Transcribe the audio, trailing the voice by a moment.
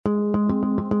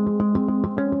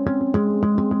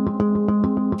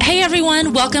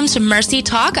everyone. Welcome to Mercy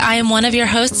Talk. I am one of your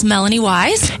hosts, Melanie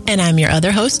Wise. And I'm your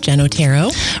other host, Jen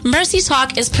Otero. Mercy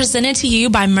Talk is presented to you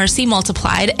by Mercy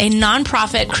Multiplied, a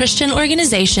nonprofit Christian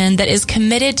organization that is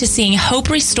committed to seeing hope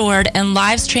restored and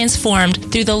lives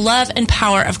transformed through the love and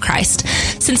power of Christ.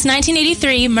 Since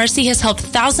 1983, Mercy has helped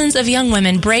thousands of young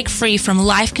women break free from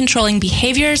life-controlling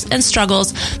behaviors and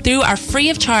struggles through our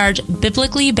free-of-charge,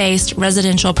 biblically-based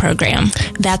residential program.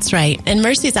 That's right. And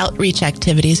Mercy's outreach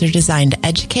activities are designed to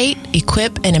educate,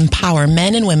 equip, and empower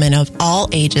men and women of all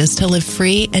ages to live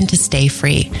free and to stay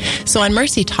free. So on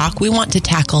Mercy Talk, we want to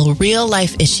tackle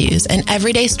real-life issues and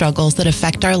everyday struggles that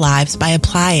affect our lives by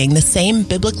applying the same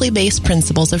biblically-based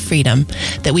principles of freedom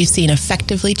that we've seen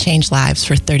effectively change lives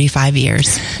for 35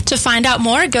 years. To find out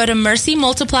more, go to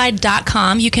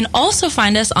mercymultiplied.com. You can also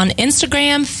find us on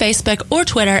Instagram, Facebook, or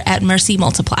Twitter at Mercy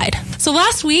Multiplied. So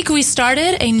last week, we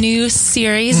started a new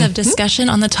series of discussion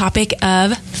on the topic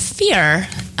of fear.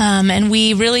 And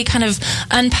we really kind of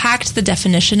unpacked the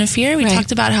definition of fear. We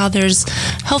talked about how there's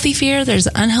healthy fear, there's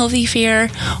unhealthy fear,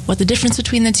 what the difference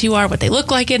between the two are, what they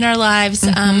look like in our lives.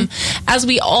 As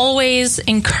we always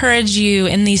encourage you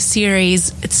in these series,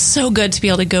 it's so good to be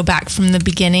able to go back from the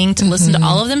beginning to listen to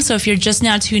all of them. So if you're just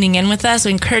now tuning in with us,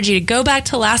 we encourage you to go back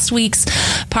to last week's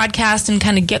podcast and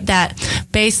kind of get that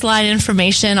baseline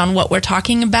information on what we're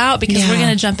talking about, because we're going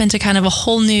to jump into kind of a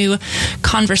whole new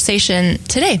conversation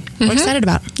today. We're excited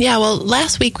about. Yeah, well,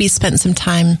 last week we spent some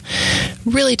time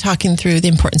really talking through the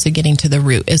importance of getting to the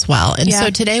root as well. And so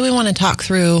today we want to talk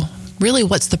through really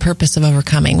what's the purpose of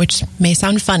overcoming, which may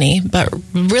sound funny, but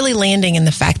really landing in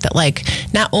the fact that, like,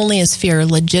 not only is fear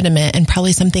legitimate and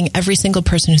probably something every single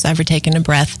person who's ever taken a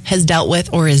breath has dealt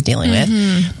with or is dealing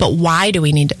with, but why do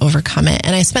we need to overcome it?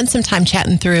 And I spent some time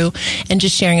chatting through and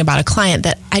just sharing about a client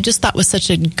that I just thought was such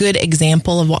a good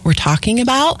example of what we're talking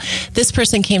about. This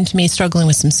person came to me struggling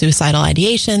with some suicidal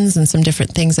ideations and some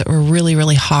different things that were really,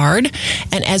 really hard.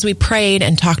 And as we prayed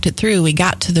and talked it through, we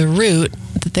got to the root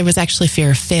that there was actually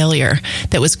fear of failure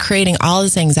that was creating all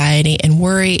this anxiety and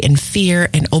worry and fear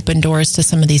and open doors to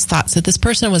some of these thoughts that this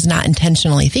person was not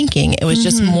intentionally thinking. It was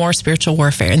just more spiritual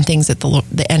warfare and things that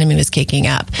the enemy was kicking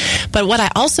up. But what I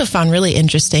also found really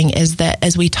interesting is that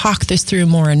as we talk this through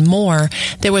more and more,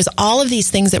 there was all of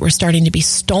these things that were starting to be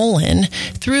stolen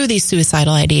through these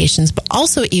suicidal ideations, but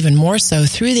also even more so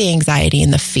through the anxiety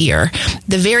and the fear.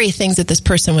 The very things that this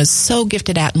person was so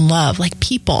gifted at and love, like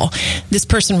people. This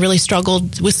person really struggled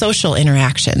with social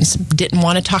interactions, didn't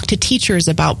want to talk to teachers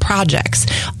about projects,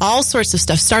 all sorts of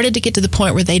stuff. Started to get to the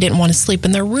point where they didn't want to sleep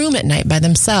in their room at night by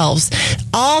themselves.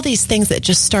 All these things that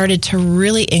just started to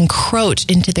really encroach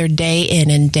into their day in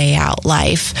and day out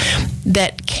life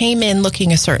that came in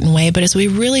looking a certain way. But as we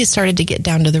really started to get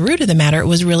down to the root of the matter, it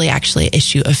was really actually an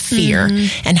issue of fear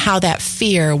and how that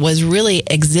fear was really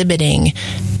exhibiting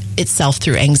itself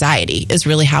through anxiety is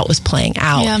really how it was playing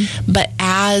out. But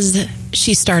as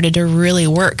she started to really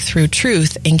work through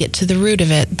truth and get to the root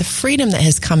of it, the freedom that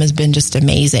has come has been just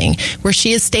amazing, where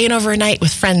she is staying overnight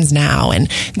with friends now and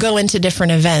going to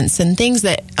different events and things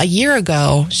that a year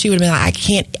ago she would have been like,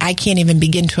 I can't even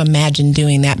begin to imagine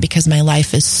doing that because my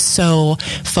life is so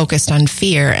focused on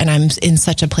fear and I'm in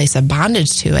such a place of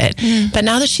bondage to it. But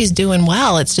now that she's doing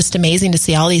well, it's just amazing to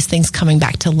see all these things coming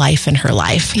back to life in her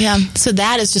life. So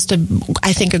that is just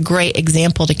I think a great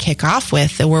example to kick off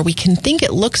with, where we can think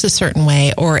it looks a certain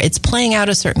way or it's playing out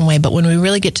a certain way, but when we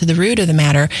really get to the root of the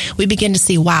matter, we begin to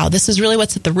see, wow, this is really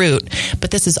what's at the root,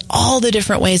 but this is all the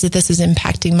different ways that this is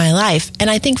impacting my life. And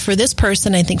I think for this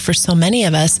person, I think for so many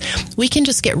of us, we can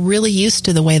just get really used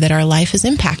to the way that our life is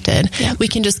impacted. We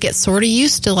can just get sort of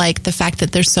used to, like, the fact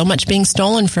that there's so much being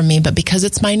stolen from me, but because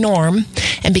it's my norm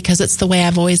and because it's the way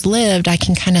I've always lived, I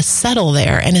can kind of settle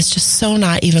there. And it's just so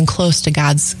not even close to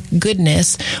God's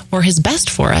goodness or his best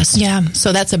for us.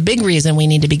 So that's a big reason we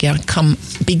need to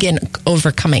begin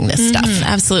overcoming this stuff.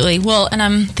 Absolutely. Well, and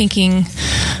I'm thinking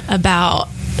about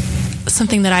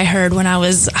something that I heard when I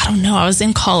was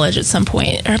in college at some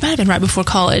point, or it might have been right before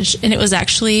college, and it was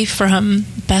actually from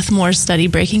Beth Moore's study,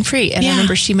 Breaking Free. And I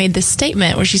remember she made this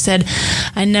statement where she said,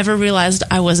 I never realized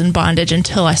I was in bondage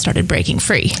until I started breaking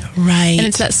free. And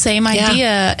it's that same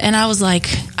idea. And I was like,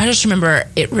 I just remember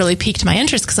it really piqued my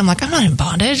interest because I'm like, I'm not in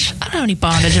bondage. I don't have any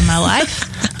bondage in my life.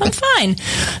 I'm fine.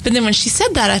 But then when she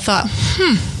said that, I thought,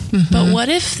 but what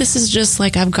if this is just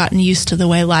like I've gotten used to the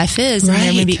way life is, and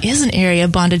there maybe is an area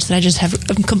of bondage that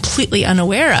I'm completely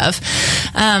unaware of.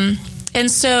 And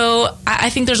so I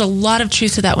think there's a lot of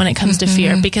truth to that when it comes to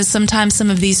fear, because sometimes some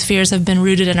of these fears have been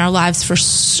rooted in our lives for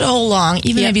so long,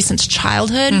 even maybe since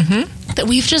childhood, that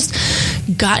we've just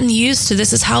gotten used to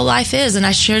this is how life is. And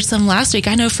I shared some last week.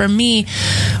 I know for me,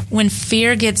 when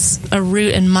fear gets a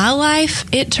root in my life,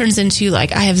 it turns into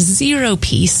like I have zero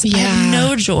peace. I have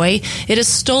no joy. It has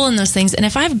stolen those things. And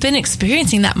if I've been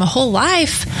experiencing that my whole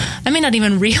life, I may not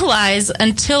even realize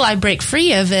until I break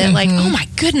free of it, like, oh my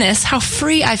goodness, how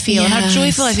free I feel, and how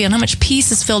joyful I feel, and how much peace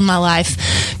has filled my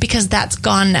life, because that's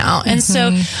gone now. And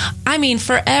so, I mean,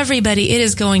 for everybody, it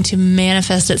is going to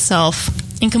manifest itself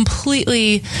in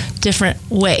completely different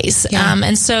ways.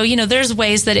 And so, there's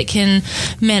ways that it can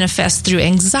manifest through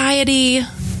anxiety,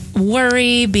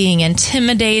 worry, being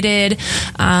intimidated.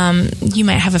 You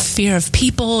might have a fear of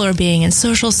people or being in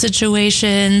social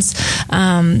situations.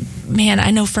 Man,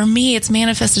 I know for me, it's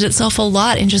manifested itself a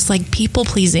lot in just like people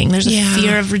pleasing. There's a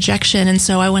fear of rejection. And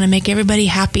so I want to make everybody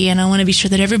happy, and I want to be sure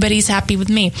that everybody's happy with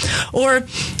me. Or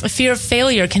a fear of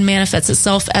failure can manifest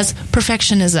itself as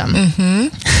perfectionism.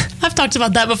 I've talked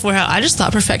about that before, how I just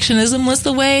thought perfectionism was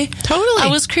the way I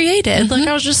was created. Like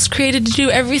I was just created to do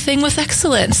everything with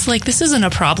excellence. Like this isn't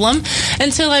a problem,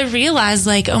 until I realized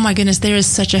like, oh my goodness, there is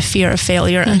such a fear of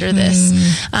failure under this.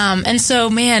 And so,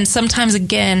 man, sometimes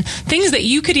again, things that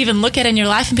you could even look at in your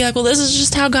life and be like, well, this is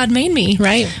just how God made me.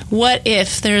 Right. What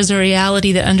if there's a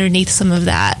reality that underneath some of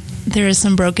that, there is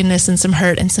some brokenness and some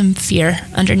hurt and some fear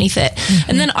underneath it.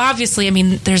 And then obviously, I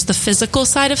mean, there's the physical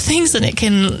side of things, and it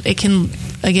can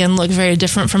again look very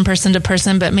different from person to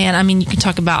person. But man, I mean, you can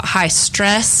talk about high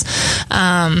stress,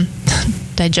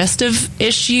 digestive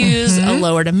issues, a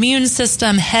lowered immune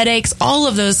system, headaches, all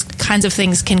of those kinds of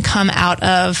things can come out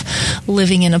of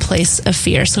living in a place of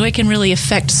fear. So it can really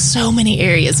affect so many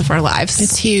areas of our lives.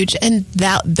 It's huge. And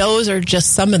those are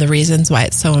just some of the reasons why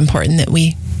it's so important that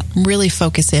we really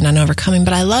focus in on overcoming.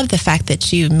 But I love the fact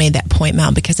that you made that point,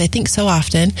 Mal, because I think so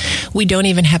often we don't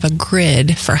even have a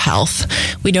grid for health.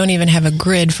 We don't even have a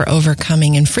grid for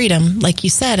overcoming and freedom, like you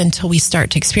said, until we start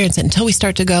to experience it, until we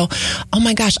start to go, oh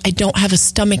my gosh, I don't have a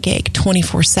stomach ache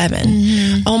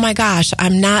 24/7. Oh my gosh,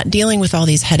 I'm not dealing with all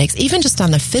these headaches, even just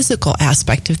on the physical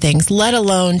aspect of things, let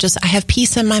alone just I have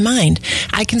peace in my mind.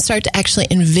 I can start to actually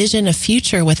envision a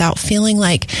future without feeling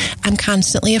like I'm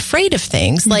constantly afraid of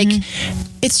things. Like,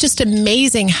 it's just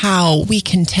amazing how we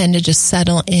can tend to just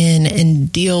settle in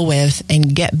and deal with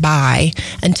and get by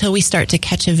until we start to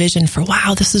catch a vision for,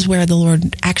 wow, this is where the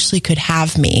Lord actually could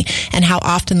have me, and how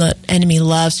often the enemy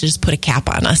loves to just put a cap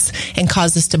on us and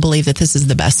cause us to believe that this is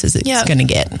the best as it's going to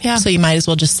get. So you might as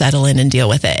well just settle in and deal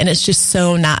with it. And it's just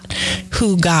so not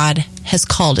who God has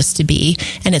called us to be,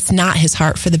 and it's not his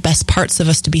heart for the best parts of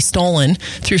us to be stolen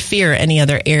through fear or any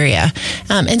other area.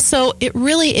 And so it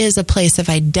really is a place of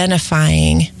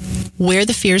identifying where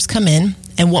the fears come in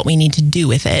and what we need to do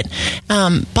with it.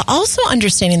 But also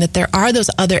understanding that there are those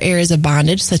other areas of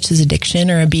bondage, such as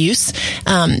addiction or abuse,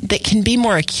 that can be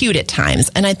more acute at times.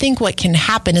 And I think what can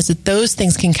happen is that those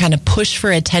things can kind of push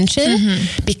for attention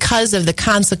because of the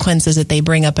consequences that they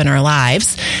bring up in our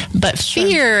lives. But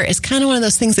fear is kind of one of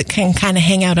those things that can kind of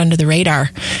hang out under the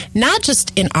radar, not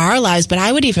just in our lives, but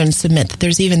I would even submit that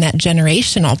there's even that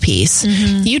generational piece.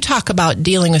 You talk about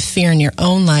dealing with fear in your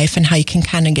own life and how you can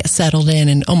kind of get settled in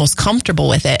and almost comfortable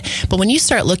with it. But when you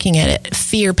start looking at it,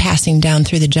 fear passing down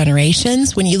through the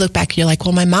generations, when you look back, you're like,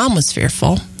 well, my mom was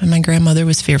fearful, and my grandmother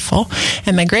was fearful,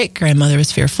 and my great-grandmother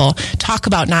was fearful. Talk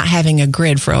about not having a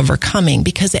grid for overcoming,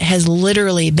 because it has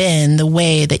literally been the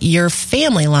way that your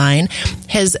family line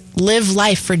has lived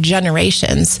life for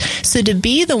generations. So to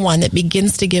be the one that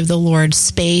begins to give the Lord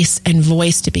space and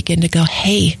voice to begin to go,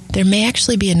 hey, there may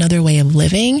actually be another way of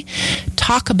living.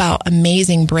 Talk about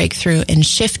amazing breakthrough and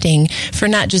shifting for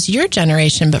not just your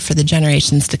generation, but for the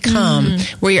generations to come,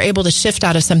 where you're able to shift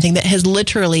out of something that has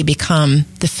literally become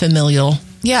the familial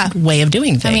way of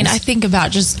doing things. I mean, I think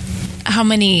about just how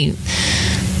many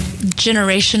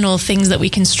generational things that we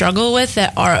can struggle with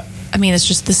that are, I mean, it's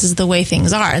just, this is the way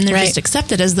things are, and they're just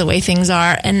accepted as the way things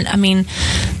are. And I mean,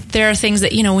 there are things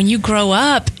that, you know, when you grow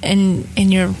up and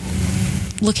you're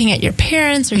looking at your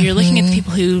parents, or you're looking at the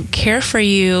people who care for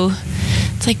you,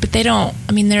 it's like, but they don't,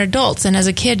 I mean, they're adults. And as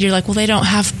a kid, you're like, well, they don't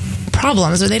have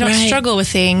problems, or they don't struggle with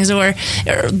things, or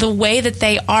the way that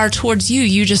they are towards you,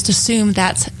 you just assume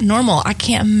that's normal. I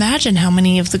can't imagine how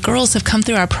many of the girls have come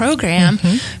through our program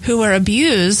who were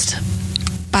abused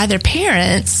by their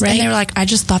parents, and they were like, I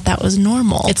just thought that was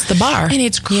normal. It's the bar. And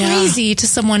it's crazy to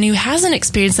someone who hasn't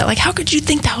experienced that. Like, how could you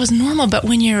think that was normal? But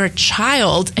when you're a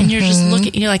child and you're just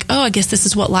looking, you're like, oh, I guess this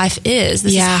is what life is.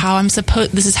 This is how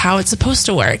this is how it's supposed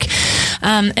to work.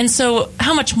 And so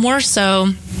how much more so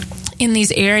in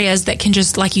these areas that can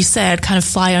just, like you said, kind of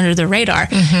fly under the radar.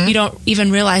 You don't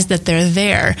even realize that they're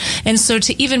there. And so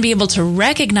to even be able to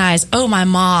recognize, oh, my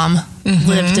mom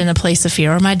lived in a place of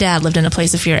fear, or my dad lived in a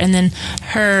place of fear, and then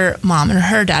her mom and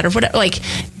her dad, or whatever, like,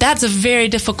 that's a very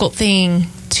difficult thing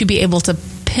to be able to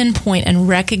pinpoint and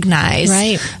recognize,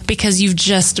 right? Because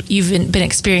you've been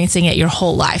experiencing it your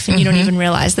whole life, and you don't even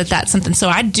realize that that's something. So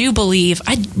I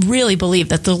really believe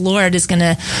that the Lord is going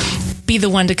to be the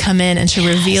one to come in and to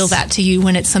reveal that to you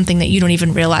when it's something that you don't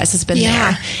even realize has been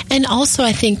there. And also,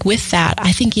 I think with that,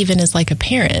 I think even as like a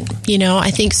parent,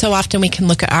 I think so often we can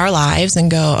look at our lives and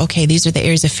go, okay, these are the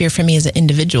areas of fear for me as an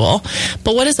individual.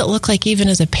 But what does it look like even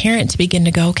as a parent to begin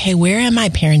to go, okay, where am I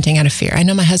parenting out of fear? I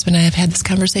know my husband and I have had this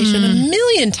conversation a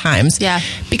million times. Yeah.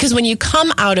 Because when you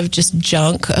come out of just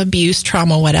junk, abuse,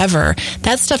 trauma, whatever,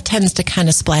 that stuff tends to kind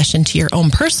of splash into your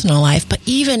own personal life. But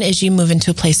even as you move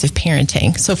into a place of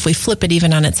parenting, so if we flip it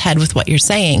even on its head with what you're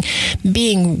saying,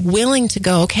 being willing to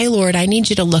go, okay, Lord, I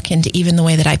need you to look into even the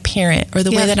way that I parent, or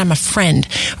the way that I'm a friend,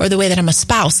 or the way that I'm a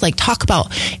spouse. Like, talk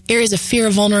about areas of fear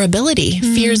of vulnerability,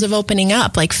 fears of opening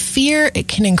up. Like, fear, it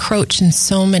can encroach in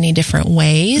so many different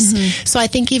ways. So I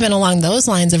think even along those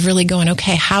lines of really going,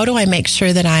 okay, how do I make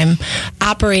sure that I'm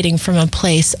operating from a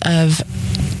place of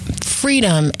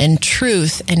freedom and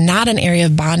truth and not an area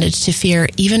of bondage to fear,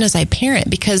 even as I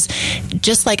parent? Because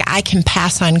just like I can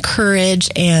pass on courage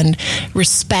and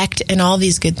respect and all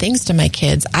these good things to my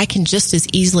kids, I can just as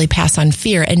easily pass on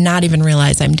fear and not even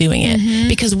realize I'm doing it,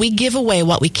 because we give away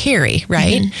what we carry,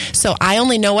 right? So I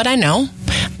only know what I know,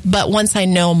 but once I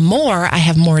know more, I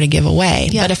have more to give away.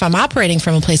 But if I'm operating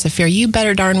from a place of fear, you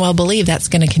better darn well believe that's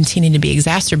going to continue to be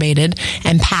exacerbated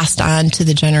and passed on to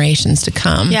the generations to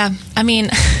come. Yeah. I mean,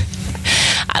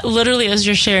 literally, as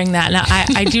you're sharing that, now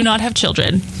I do not have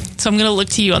children, so I'm going to look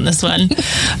to you on this one.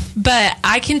 But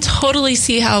I can totally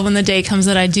see how when the day comes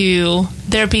that I do,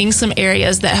 there being some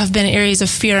areas that have been areas of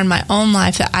fear in my own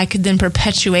life that I could then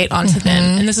perpetuate onto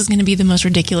them. And this is going to be the most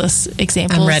ridiculous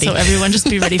example. I'm ready. So everyone just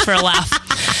be ready for a laugh.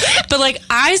 But like,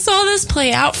 I saw this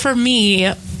play out for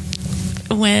me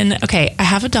when, I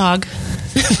have a dog.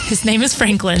 His name is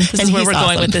Franklin. This is where we're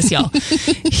going with this, y'all.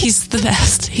 He's the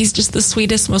best. He's just the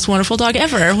sweetest, most wonderful dog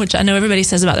ever, which I know everybody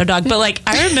says about their dog. But like,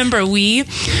 I remember we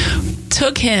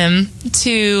took him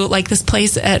to like this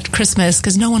place at Christmas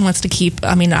because no one wants to keep,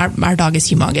 our dog is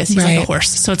humongous. He's like a horse.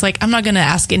 So it's like, I'm not going to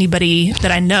ask anybody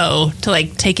that I know to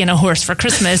like take in a horse for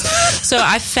Christmas. So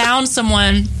I found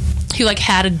someone who like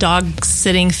had a dog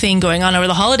sitting thing going on over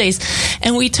the holidays,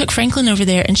 and we took Franklin over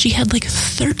there, and she had like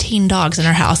 13 dogs in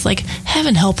her house. Like,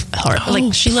 heaven help her.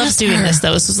 Like, she loves doing this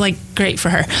though. This was like great for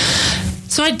her.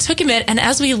 So I took him in, and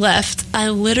as we left, I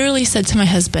literally said to my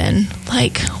husband,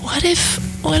 like, what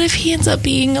if he ends up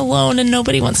being alone and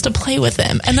nobody wants to play with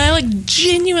him? And I like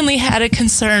genuinely had a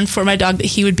concern for my dog that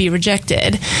he would be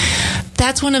rejected.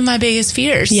 That's one of my biggest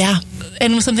fears. Yeah.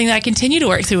 And something that I continue to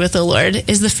work through with the Lord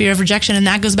is the fear of rejection. And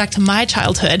that goes back to my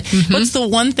childhood. What's the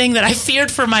one thing that I feared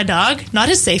for my dog? Not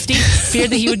his safety, feared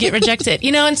that he would get rejected.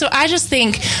 And so I just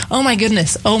think, oh my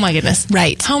goodness.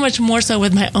 Right. How much more so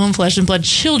with my own flesh and blood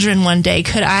children one day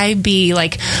could I be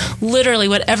like, literally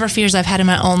whatever fears I've had in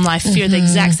my own life, fear the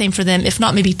exact same for them, if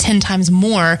not maybe 10 times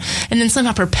more, and then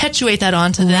somehow perpetuate that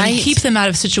onto them, keep them out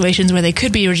of situations where they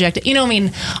could be rejected.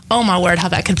 Oh my word, how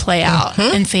that could play out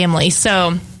in family.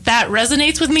 So that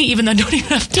resonates with me, even though I don't even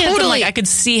have kids. Totally. Like, I could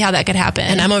see how that could happen.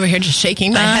 And I'm over here just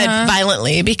shaking my head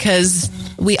violently because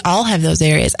we all have those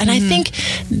areas. And I think,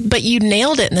 but you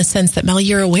nailed it in the sense that, Mel,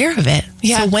 you're aware of it.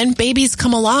 Yeah. So when babies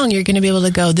come along, you're going to be able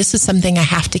to go, this is something I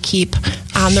have to keep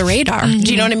on the radar.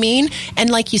 Do you know what I mean? And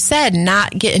like you said,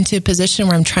 not get into a position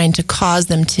where I'm trying to cause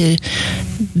them to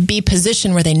be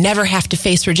positioned where they never have to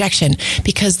face rejection.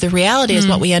 Because the reality is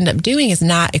what we end up doing is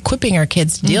not equipping our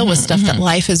kids to deal with stuff that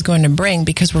life is going to bring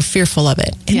because we're fearful of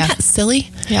it. Isn't that silly?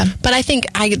 Yeah. But I think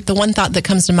the one thought that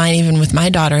comes to mind even with my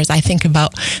daughter is I think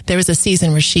about, there was a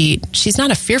season where she's not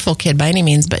a fearful kid by any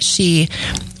means, but she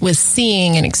was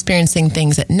seeing and experiencing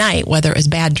things at night, whether it was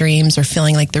bad dreams or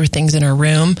feeling like there were things in her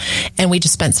room. And we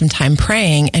just spent some time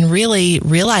praying and really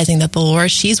realizing that the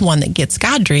Lord, she's one that gets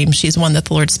God dreams. She's one that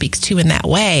the Lord speaks to in that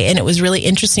way. And it was really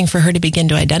interesting for her to begin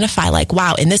to identify, like,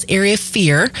 wow, in this area of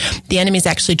fear, the enemy's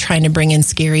actually trying to bring in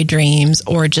scary dreams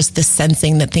or just the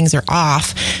sensing that things are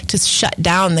off to shut down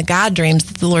down the God dreams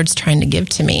that the Lord's trying to give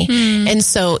to me. And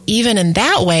so even in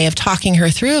that way of talking her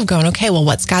through, of going, okay, well,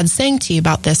 what's God saying to you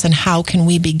about this, and how can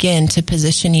we begin to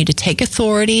position you to take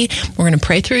authority? We're going to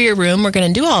pray through your room. We're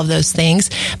going to do all of those things.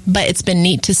 But it's been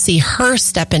neat to see her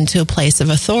step into a place of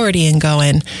authority and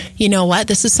going, you know what,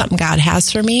 this is something God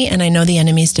has for me, and I know the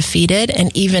enemy's defeated.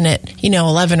 And even at,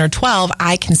 11 or 12,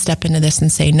 I can step into this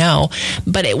and say no.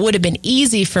 But it would have been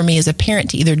easy for me as a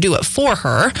parent to either do it for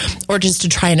her or just to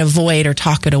try and avoid or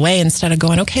talk it away, instead of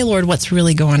going, okay, Lord, what's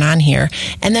really going on here?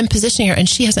 And then positioning her. And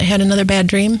she hasn't had another bad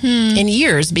dream in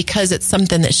years because it's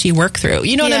something that she worked through.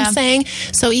 You know what I'm saying?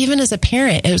 So even as a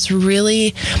parent, it was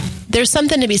really, there's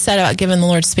something to be said about giving the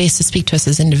Lord space to speak to us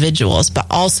as individuals, but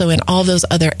also in all those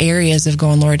other areas of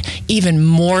going, Lord, even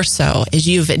more so as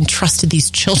you've entrusted these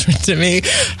children to me,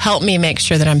 help me make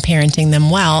sure that I'm parenting them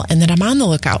well, and that I'm on the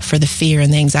lookout for the fear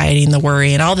and the anxiety and the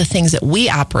worry and all the things that we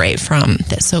operate from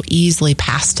that so easily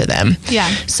pass to them. Yeah.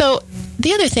 So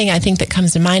the other thing I think that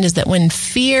comes to mind is that when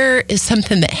fear is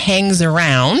something that hangs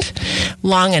around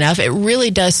long enough, it really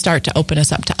does start to open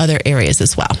us up to other areas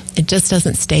as well. It just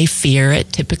doesn't stay fear.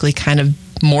 It typically kind of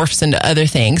morphs into other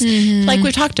things, like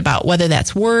we've talked about, whether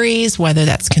that's worries, whether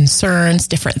that's concerns,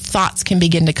 different thoughts can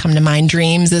begin to come to mind,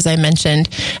 dreams, as I mentioned.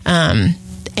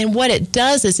 And what it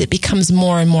does is it becomes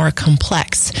more and more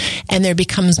complex, and there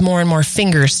becomes more and more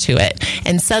fingers to it.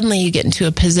 And suddenly you get into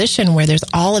a position where there's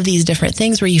all of these different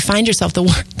things where you find yourself,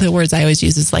 the words I always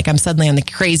use is like, I'm suddenly on the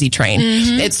crazy train.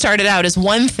 It started out as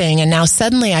one thing, and now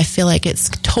suddenly I feel like it's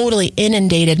totally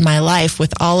inundated my life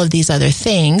with all of these other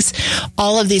things,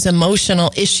 all of these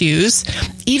emotional issues,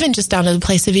 even just down to the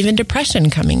place of even depression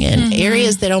coming in,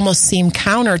 areas that almost seem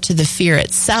counter to the fear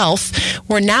itself,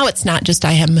 where now it's not just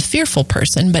I am a fearful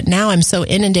person, but now I'm so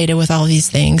inundated with all these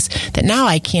things that now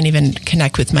I can't even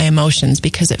connect with my emotions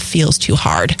because it feels too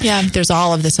hard. Yeah. There's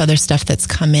all of this other stuff that's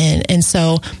come in. And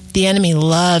so the enemy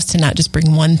loves to not just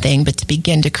bring one thing, but to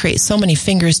begin to create so many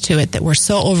fingers to it that we're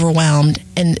so overwhelmed,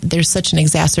 and there's such an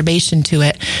exacerbation to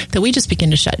it that we just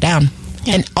begin to shut down.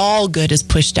 Yeah. And all good is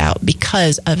pushed out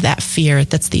because of that fear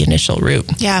that's the initial root.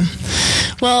 Yeah.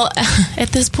 Well, at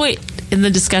this point in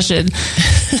the discussion,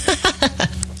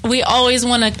 we always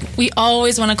want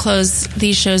to close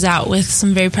these shows out with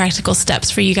some very practical steps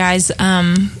for you guys.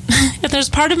 There's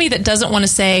part of me that doesn't want to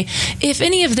say, if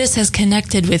any of this has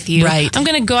connected with you, right. I'm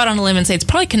going to go out on a limb and say it's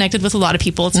probably connected with a lot of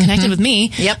people. It's connected with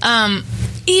me. Yep.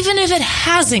 Even if it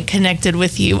hasn't connected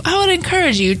with you, I would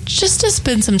encourage you just to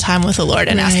spend some time with the Lord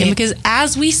and ask Him, because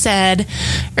as we said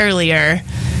earlier,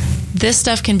 this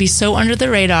stuff can be so under the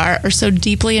radar or so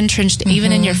deeply entrenched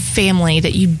even in your family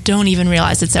that you don't even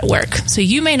realize it's at work. So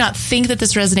you may not think that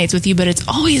this resonates with you, but it's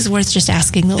always worth just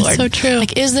asking the Lord. It's so true.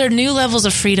 Like, is there new levels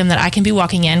of freedom that I can be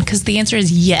walking in? Because the answer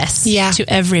is yes to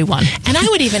everyone. And I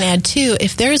would even add, too,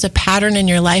 if there is a pattern in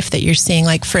your life that you're seeing,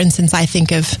 like, for instance, I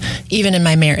think of even in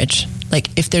my marriage, like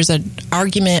if there's an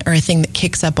argument or a thing that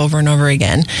kicks up over and over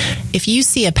again, if you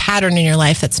see a pattern in your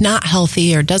life that's not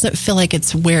healthy or doesn't feel like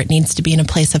it's where it needs to be in a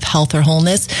place of health or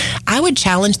wholeness, I would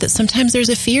challenge that sometimes there's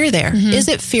a fear there. Is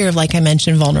it fear of, like I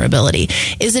mentioned, vulnerability?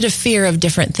 Is it a fear of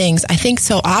different things? I think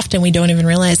so often we don't even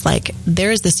realize, like,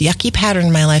 there's this yucky pattern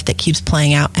in my life that keeps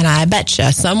playing out, and I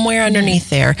betcha somewhere underneath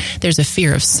there's a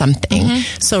fear of something.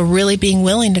 So really being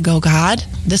willing to go, God,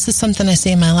 this is something I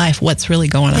see in my life. What's really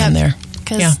going on there?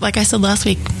 Because, like I said last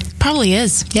week, probably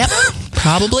is. Yep.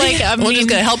 Probably. Like, we're just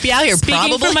going to help you out here.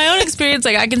 Speaking from my own experience,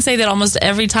 like I can say that almost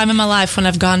every time in my life when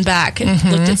I've gone back and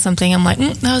looked at something, I'm like,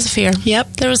 that was a fear.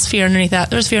 Yep. There was fear underneath that.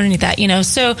 There was fear underneath that,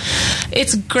 So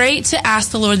it's great to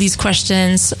ask the Lord these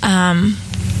questions. And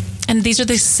these are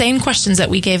the same questions that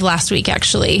we gave last week,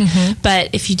 actually.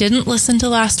 But if you didn't listen to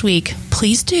last week,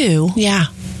 please do. Yeah.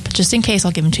 Just in case,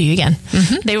 I'll give them to you again.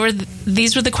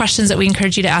 These were the questions that we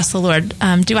encourage you to ask the Lord.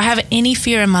 Do I have any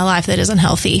fear in my life that is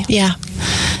unhealthy? Yeah.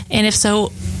 And if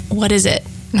so, what is it?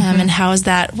 And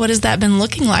what has that been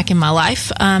looking like in my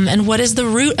life? And what is the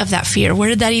root of that fear? Where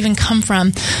did that even come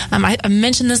from? I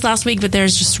mentioned this last week, but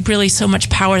there's just really so much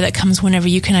power that comes whenever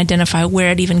you can identify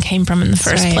where it even came from in the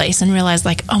first place and realize,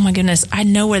 like, oh my goodness, I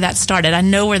know where that started. I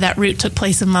know where that root took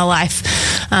place in my life.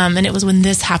 And it was when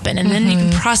this happened. And then you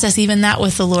can process even that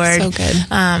with the Lord. So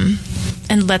good.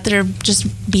 And let there just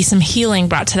be some healing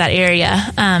brought to that area.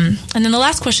 And then the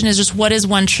last question is just, what is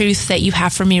one truth that you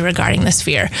have for me regarding this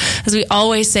fear? As we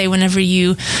always say, whenever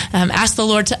you ask the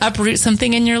Lord to uproot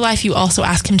something in your life, you also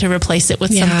ask Him to replace it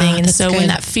with something. And so when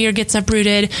that fear gets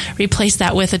uprooted, replace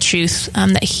that with a truth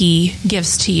that He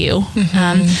gives to you.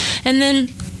 And then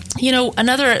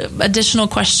Another additional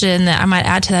question that I might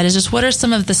add to that is just what are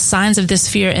some of the signs of this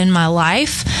fear in my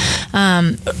life?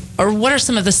 Or what are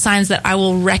some of the signs that I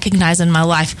will recognize in my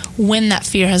life when that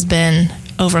fear has been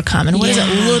overcome? And what does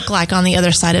it look like on the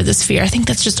other side of this fear? I think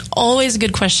that's just always a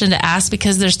good question to ask,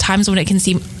 because there's times when it can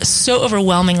seem so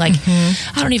overwhelming, like, I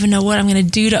don't even know what I'm going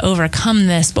to do to overcome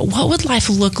this, but what would life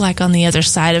look like on the other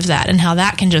side of that, and how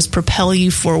that can just propel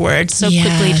you forward so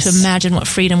quickly to imagine what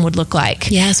freedom would look like.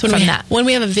 Yes, when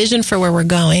we have a vision for where we're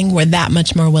going, we're that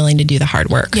much more willing to do the hard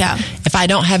work. Yeah. If I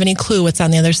don't have any clue what's on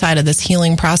the other side of this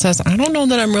healing process, I don't know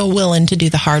that I'm real willing to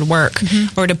do the hard work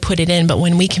or to put it in. But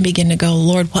when we can begin to go,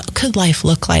 Lord, what could life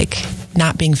look like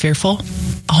not being fearful?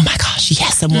 Oh my gosh,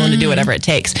 yes, I'm willing to do whatever it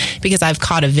takes, because I've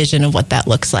caught a vision of what that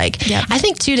looks like. Yep. I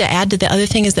think, too, to add to the other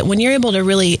thing is that when you're able to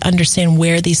really understand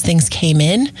where these things came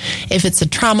in, if it's a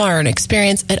trauma or an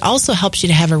experience, it also helps you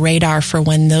to have a radar for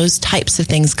when those types of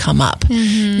things come up.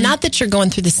 Not that you're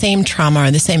going through the same trauma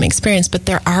or the same experience, but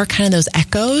there are kind of those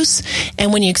echoes.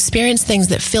 And when you experience things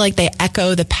that feel like they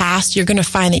echo the past, you're going to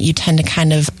find that you tend to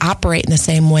kind of operate in the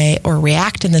same way or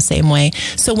react in the same way.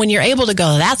 So when you're able to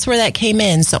go, that's where that came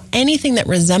in. So anything that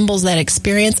resembles that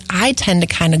experience, I tend to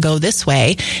kind of go this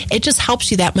way. It just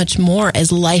helps you that much more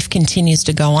as life continues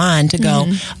to go on to go,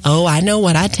 oh, I know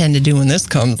what I tend to do when this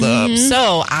comes up.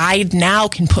 So I now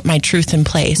can put my truth in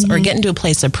place or get into a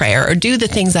place of prayer or do the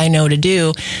things I know to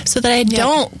do so that I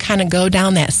don't kind of go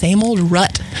down that same old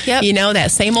rut,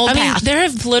 that same old path. There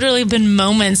have literally been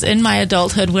moments in my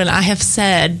adulthood when I have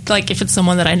said, like, if it's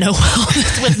someone that I know well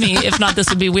that's with me, if not, this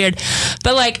would be weird.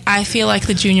 But like, I feel like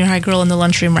the junior high girl in the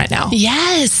lunchroom right now.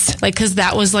 Yes. Like, because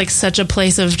that was like such a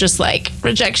place of just like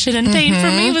rejection and pain for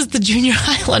me, was the junior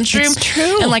high lunchroom. It's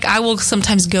true. And like, I will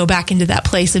sometimes go back into that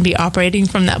place and be operating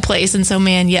from that place. And so,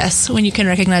 man, yes, when you can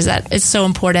recognize that, it's so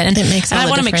important. And it makes all the difference. I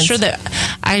want to make sure that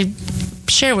I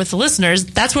share with the listeners,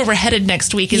 that's where we're headed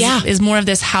next week is more of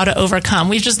this how to overcome.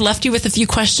 We've just left you with a few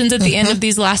questions at the end of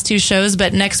these last two shows,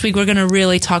 but next week we're going to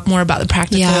really talk more about the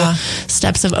practical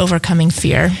steps of overcoming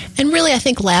fear. And really, I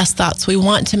think last thoughts, we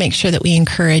want to make sure that we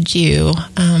encourage you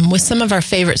with some of our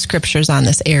favorite scriptures on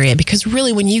this area, because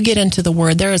really when you get into the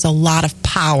Word, there is a lot of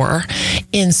power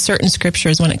in certain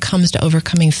scriptures when it comes to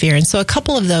overcoming fear. And so a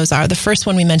couple of those are, the first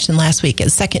one we mentioned last week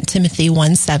is 2 Timothy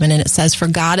 1:7, and it says, "For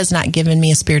God has not given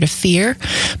me a spirit of fear,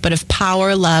 but of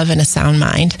power, love, and a sound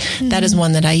mind." That is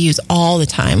one that I use all the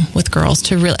time with girls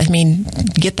to really,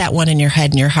 get that one in your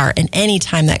head and your heart. And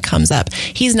anytime that comes up,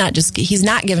 he's not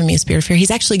giving me a spirit of fear.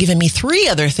 He's actually given me 3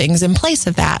 other things in place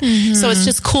of that. So it's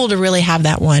just cool to really have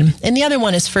that one. And the other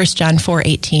one is 1 John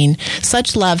 4:18.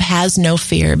 "Such love has no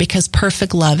fear, because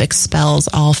perfect love expels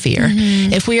all fear.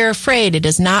 If we are afraid, it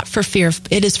is not for fear,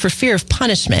 it is for fear of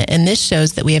punishment. And this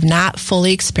shows that we have not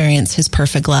fully experienced his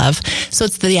perfect love." So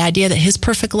it's the idea that his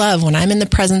perfect love, when I'm in the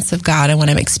presence of God and when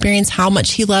I'm experiencing how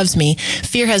much he loves me,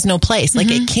 fear has no place.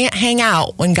 Like, it can't hang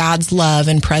out when God's love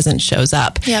and presence shows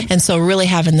up. And so really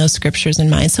having those scriptures in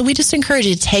mind. So we just encourage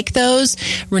you to take those,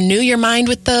 renew your mind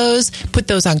with those, put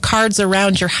those on cards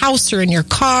around your house or in your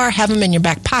car, have them in your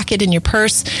back pocket, in your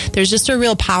purse. There's just a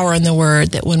real power in the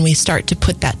Word that when we start to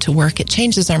put that to work, it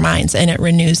changes our minds and it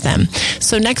renews them.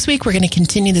 So next week, we're going to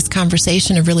continue this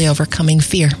conversation of really overcoming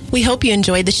fear. We hope you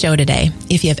enjoyed the show today.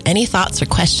 If you have any thoughts or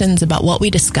questions about what we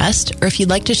discussed, or if you'd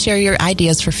like to share your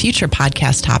ideas for future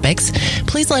podcast topics,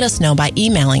 please let us know by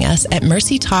emailing us at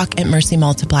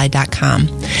mercytalk@mercymultiplied.com.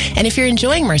 And if you're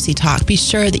enjoying Mercy Talk, be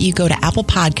sure that you go to Apple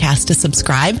Podcasts to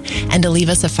subscribe and to leave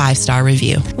us a 5-star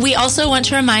review. We also want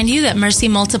to remind you that Mercy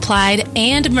Multiplied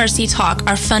and Mercy Talk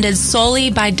are funded solely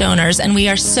by donors, and we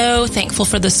are so thankful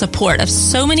for the support of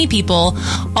so many people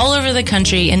all over the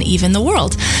country and even the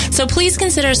world. So please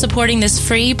consider supporting this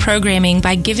free programming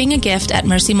by giving a gift at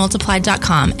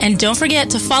mercymultiplied.com. And don't forget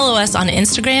to follow us on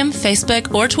Instagram,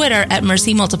 Facebook, or Twitter at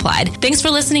Mercy Multiplied. Thanks for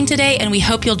listening today, and we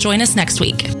hope you'll join us next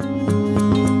week.